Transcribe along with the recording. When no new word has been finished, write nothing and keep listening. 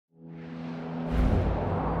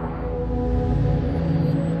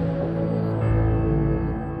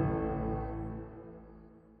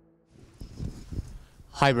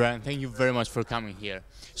Hi Brian, thank you very much for coming here.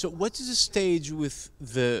 So what is the stage with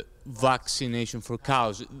the vaccination for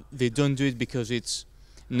cows? They don't do it because it's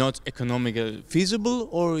not economically feasible,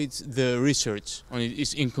 or it's the research on it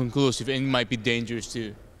is inconclusive and it might be dangerous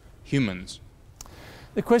to humans?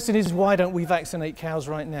 The question is, why don't we vaccinate cows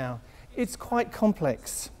right now? It's quite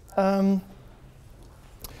complex. One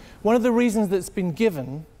of the reasons that's been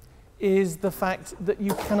given is the fact that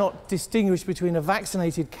you cannot distinguish between a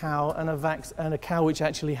vaccinated cow and a cow which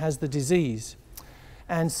actually has the disease.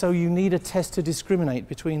 And so you need a test to discriminate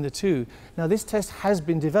between the two. Now this test has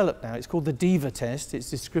been developed now. It's called the DIVA test. It's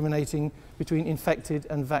discriminating between infected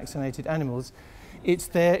and vaccinated animals. It's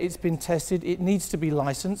there, it's been tested, it needs to be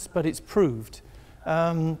licensed, but it's proved.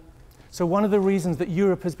 So one of the reasons that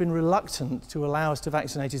Europe has been reluctant to allow us to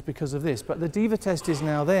vaccinate is because of this. But the DIVA test is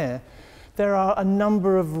now there. There are a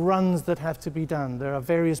number of runs that have to be done. There are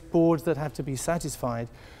various boards that have to be satisfied.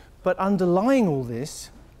 But underlying all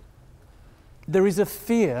this, there is a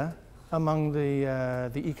fear among the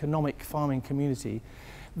economic farming community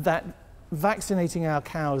that vaccinating our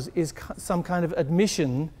cows is some kind of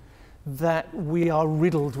admission that we are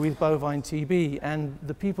riddled with bovine TB, and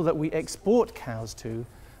the people that we export cows to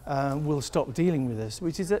will stop dealing with us,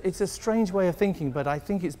 which is it's a strange way of thinking, but I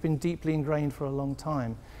think it's been deeply ingrained for a long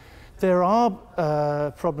time. There are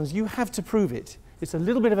problems. You have to prove it. It's a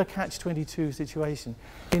little bit of a catch-22 situation.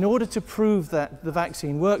 In order to prove that the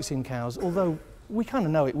vaccine works in cows, although we kind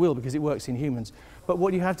of know it will because it works in humans, but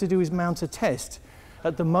what you have to do is mount a test.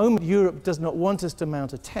 At the moment, Europe does not want us to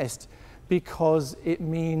mount a test because it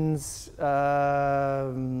means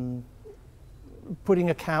putting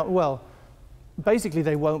a cow, well, basically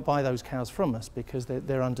they won't buy those cows from us because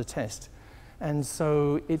they're under test. And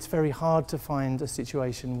so it's very hard to find a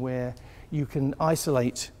situation where you can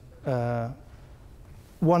isolate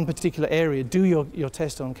one particular area, do your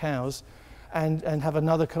test on cows, and have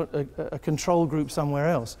another a control group somewhere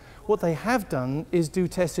else. What they have done is do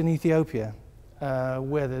tests in Ethiopia,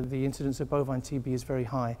 where the incidence of bovine TB is very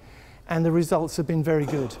high, and the results have been very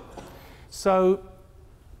good. So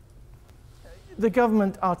the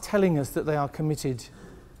government are telling us that they are committed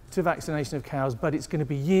to vaccination of cows, but it's going to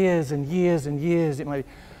be years and years and years. It might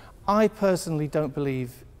be. I personally don't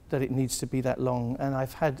believe that it needs to be that long, and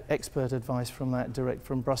I've had expert advice from that direct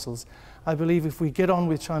from Brussels. I believe if we get on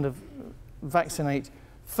with trying to vaccinate,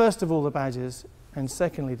 first of all the badgers, and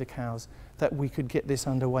secondly the cows, that we could get this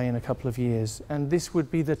underway in a couple of years. And this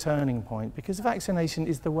would be the turning point, because vaccination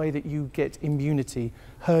is the way that you get immunity,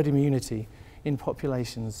 herd immunity in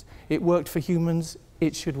populations. It worked for humans,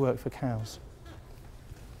 it should work for cows.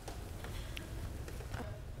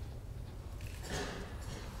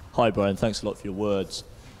 Hi Brian, thanks a lot for your words.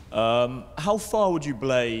 How far would you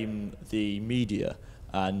blame the media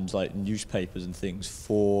and like newspapers and things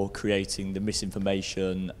for creating the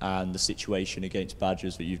misinformation and the situation against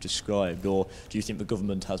badgers that you've described? Or do you think the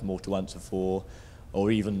government has more to answer for,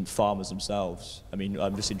 or even farmers themselves? I mean,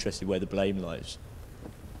 I'm just interested where the blame lies.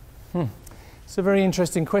 It's a very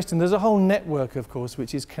interesting question. There's a whole network, of course,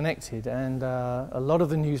 which is connected, and a lot of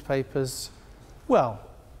the newspapers, well,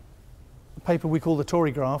 the paper we call the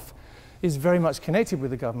Tory Graph is very much connected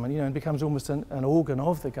with the government, and becomes almost an organ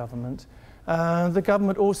of the government. The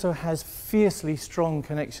government also has fiercely strong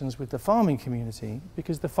connections with the farming community,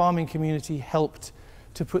 because the farming community helped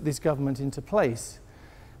to put this government into place.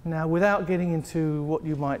 Now, without getting into what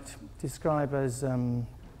you might describe as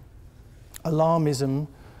alarmism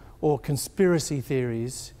or conspiracy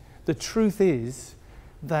theories, the truth is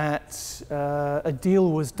that a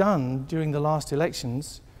deal was done during the last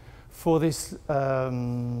elections for this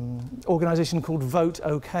organisation called Vote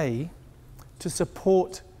OK to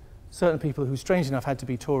support certain people who, strange enough, had to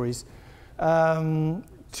be Tories,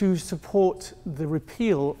 to support the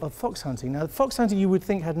repeal of fox hunting. Now, fox hunting you would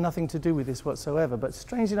think had nothing to do with this whatsoever, but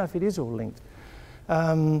strange enough it is all linked.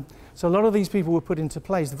 So a lot of these people were put into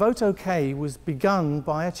place. Vote OK was begun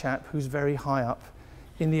by a chap who's very high up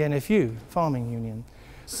in the NFU, Farming Union.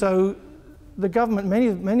 So the government,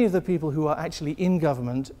 many of the people who are actually in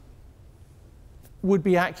government would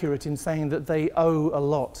be accurate in saying that they owe a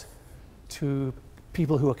lot to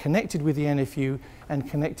people who are connected with the NFU and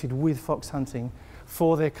connected with fox hunting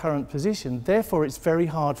for their current position. Therefore, it's very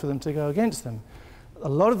hard for them to go against them. A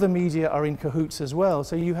lot of the media are in cahoots as well,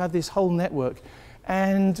 so you have this whole network.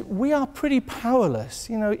 And we are pretty powerless.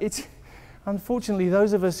 It's unfortunately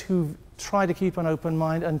those of us who try to keep an open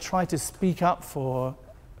mind and try to speak up for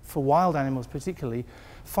wild animals particularly,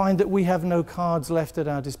 find that we have no cards left at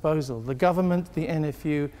our disposal. The government, the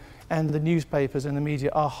NFU, and the newspapers and the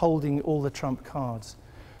media are holding all the trump cards.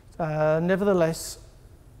 Nevertheless,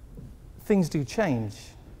 things do change.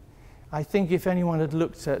 I think if anyone had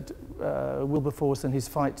looked at Wilberforce and his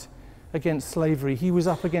fight against slavery, he was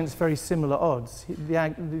up against very similar odds.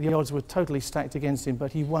 The odds were totally stacked against him,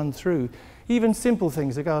 but he won through. Even simple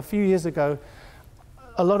things. A few years ago,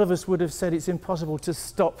 a lot of us would have said it's impossible to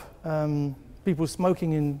stop people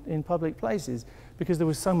smoking in public places because there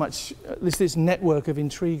was so much, this network of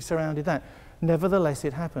intrigue surrounded that. Nevertheless,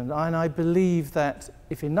 it happened. And I believe that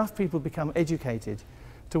if enough people become educated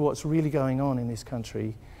to what's really going on in this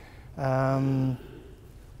country, and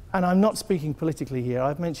I'm not speaking politically here,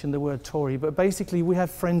 I've mentioned the word Tory, but basically we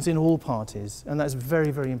have friends in all parties, and that's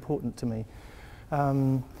very, very important to me.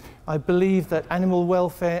 I believe that animal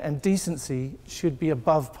welfare and decency should be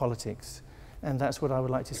above politics, and that's what I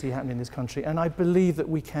would like to see happen in this country. And I believe that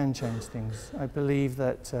we can change things. I believe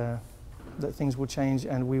that, that things will change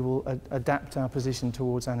and we will adapt our position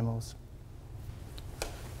towards animals.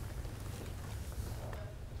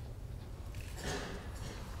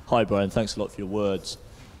 Hi Brian, thanks a lot for your words.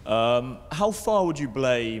 How far would you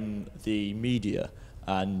blame the media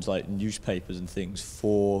and like newspapers and things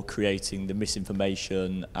for creating the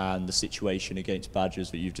misinformation and the situation against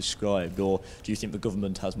badgers that you've described? Or do you think the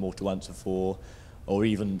government has more to answer for, or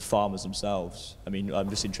even farmers themselves? I mean, I'm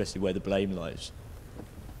just interested where the blame lies.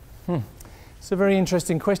 It's a very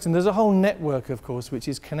interesting question. There's a whole network, of course, which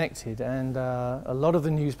is connected, and a lot of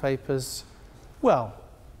the newspapers, well,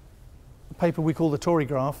 the paper we call the Tory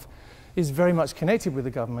Graph is very much connected with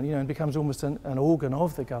the government, you know, and becomes almost an organ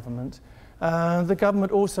of the government. The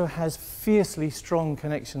government also has fiercely strong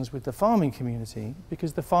connections with the farming community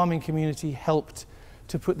because the farming community helped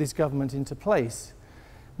to put this government into place.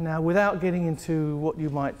 Now, without getting into what you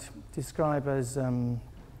might describe as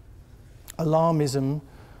alarmism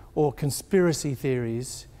or conspiracy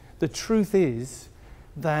theories, the truth is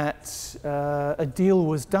that a deal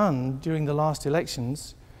was done during the last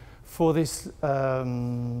elections for this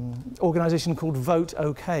organisation called Vote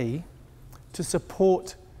OK to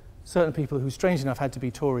support certain people who, strange enough, had to be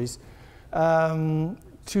Tories,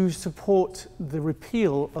 to support the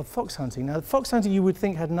repeal of fox hunting. Now, fox hunting you would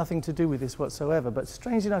think had nothing to do with this whatsoever, but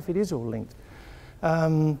strange enough, it is all linked.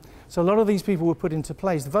 So a lot of these people were put into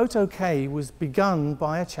place. Vote OK was begun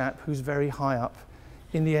by a chap who's very high up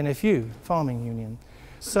in the NFU, Farming Union.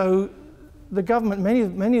 So the government,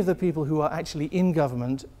 many of the people who are actually in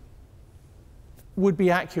government would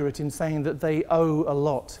be accurate in saying that they owe a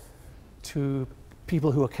lot to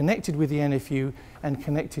people who are connected with the NFU and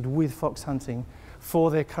connected with fox hunting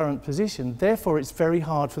for their current position. Therefore, it's very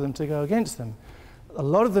hard for them to go against them. A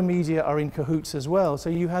lot of the media are in cahoots as well, so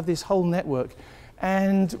you have this whole network.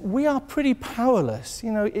 And we are pretty powerless.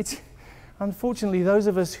 You know, it's unfortunately those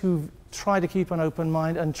of us who try to keep an open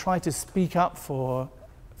mind and try to speak up for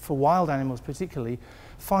wild animals particularly,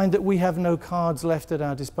 find that we have no cards left at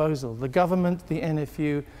our disposal. The government, the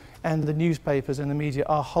NFU, and the newspapers and the media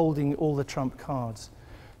are holding all the trump cards.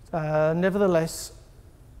 Nevertheless,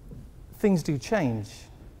 things do change.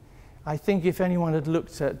 I think if anyone had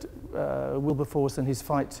looked at Wilberforce and his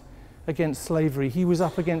fight against slavery, he was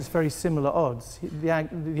up against very similar odds.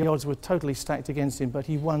 The odds were totally stacked against him, but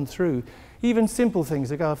he won through. Even simple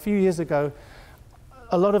things. A few years ago,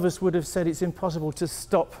 a lot of us would have said it's impossible to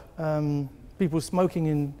stop people smoking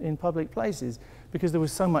in public places because there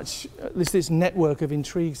was so much, this network of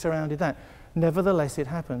intrigue surrounded that. Nevertheless, it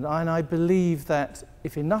happened. And I believe that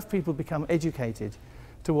if enough people become educated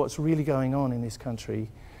to what's really going on in this country,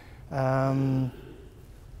 and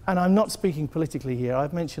I'm not speaking politically here,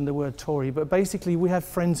 I've mentioned the word Tory, but basically we have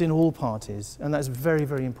friends in all parties, and that's very,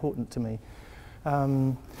 very important to me.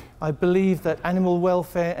 I believe that animal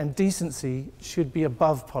welfare and decency should be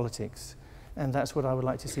above politics, and that's what I would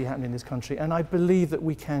like to see happen in this country. And I believe that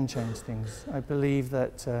we can change things. I believe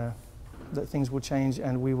that, that things will change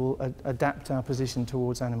and we will adapt our position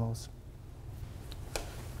towards animals.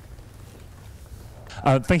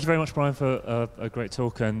 Thank you very much, Brian, for a great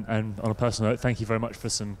talk, and on a personal note, thank you very much for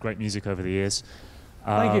some great music over the years.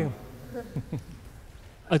 Thank you.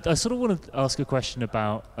 I sort of want to ask a question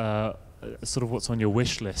about sort of what's on your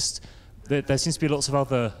wish list. There seems to be lots of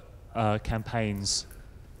other campaigns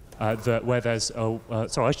where there's sorry,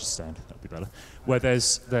 I should stand. That'd be better. Where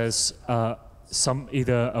there's some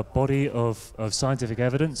either a body of scientific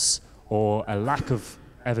evidence or a lack of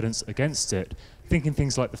evidence against it. Thinking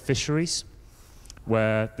things like the fisheries,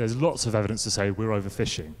 where there's lots of evidence to say we're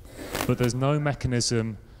overfishing, but there's no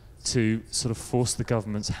mechanism to sort of force the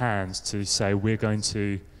government's hands to say we're going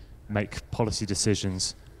to make policy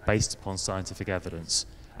decisions based upon scientific evidence.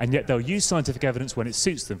 And yet they'll use scientific evidence when it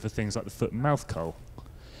suits them for things like the foot and mouth cull.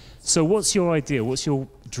 So what's your idea? What's your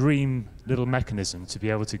dream little mechanism to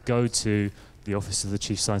be able to go to the Office of the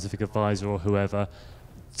Chief Scientific Advisor or whoever,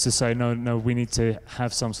 to say, no, we need to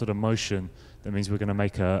have some sort of motion that means we're going to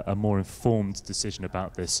make a more informed decision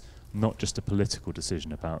about this, not just a political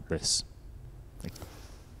decision about this? Thank you.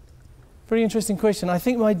 Very interesting question. I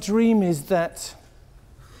think my dream is that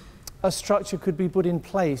a structure could be put in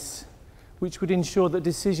place which would ensure that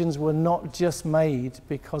decisions were not just made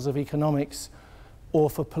because of economics or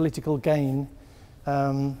for political gain.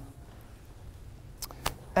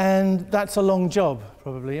 And that's a long job,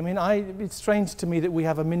 probably. I mean, it's strange to me that we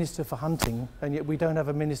have a minister for hunting, and yet we don't have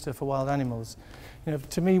a minister for wild animals. You know,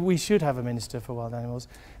 to me, we should have a minister for wild animals.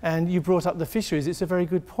 And you brought up the fisheries. It's a very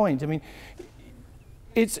good point. I mean,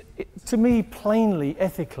 to me, plainly,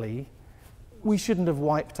 ethically, we shouldn't have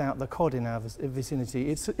wiped out the cod in our vicinity.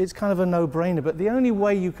 It's kind of a no-brainer. But the only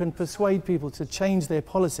way you can persuade people to change their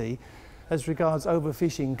policy as regards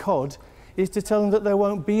overfishing cod is to tell them that there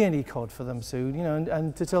won't be any cod for them soon, you know,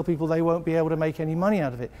 and to tell people they won't be able to make any money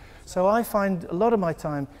out of it. So I find a lot of my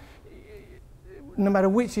time, no matter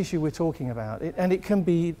which issue we're talking about, and it can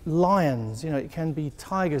be lions, you know, it can be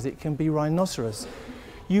tigers, it can be rhinoceros,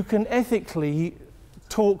 you can ethically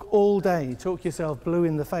talk all day, talk yourself blue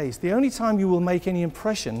in the face. The only time you will make any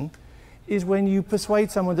impression is when you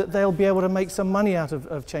persuade someone that they'll be able to make some money out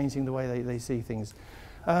of changing the way they see things.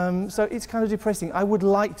 So it's kind of depressing. I would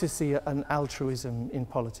like to see an altruism in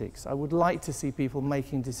politics. I would like to see people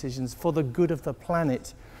making decisions for the good of the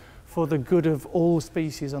planet, for the good of all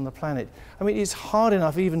species on the planet. I mean, it's hard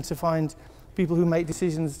enough even to find people who make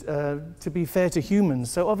decisions to be fair to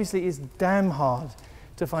humans. So obviously it's damn hard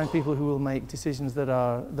to find people who will make decisions that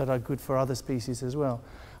are good for other species as well.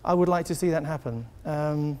 I would like to see that happen.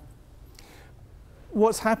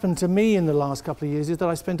 What's happened to me in the last couple of years is that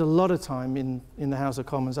I spent a lot of time in the House of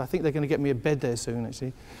Commons. I think they're going to get me a bed there soon,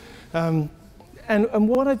 actually. And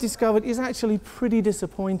what I discovered is actually pretty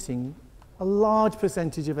disappointing. A large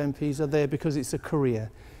percentage of MPs are there because it's a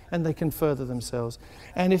career and they can further themselves.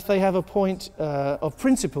 And if they have a point of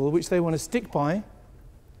principle which they want to stick by,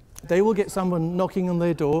 they will get someone knocking on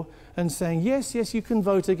their door and saying, yes, you can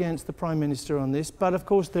vote against the Prime Minister on this, but of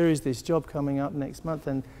course there is this job coming up next month,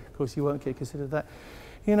 and of course you won't get considered that.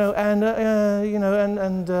 You know,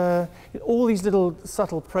 and all these little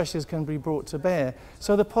subtle pressures can be brought to bear.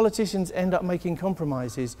 So the politicians end up making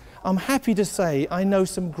compromises. I'm happy to say I know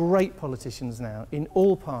some great politicians now in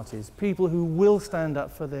all parties, people who will stand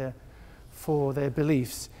up for their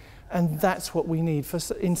beliefs. And that's what we need.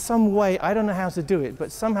 In some way, I don't know how to do it, but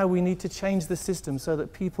somehow we need to change the system so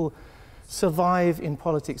that people survive in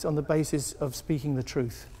politics on the basis of speaking the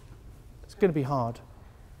truth. It's going to be hard.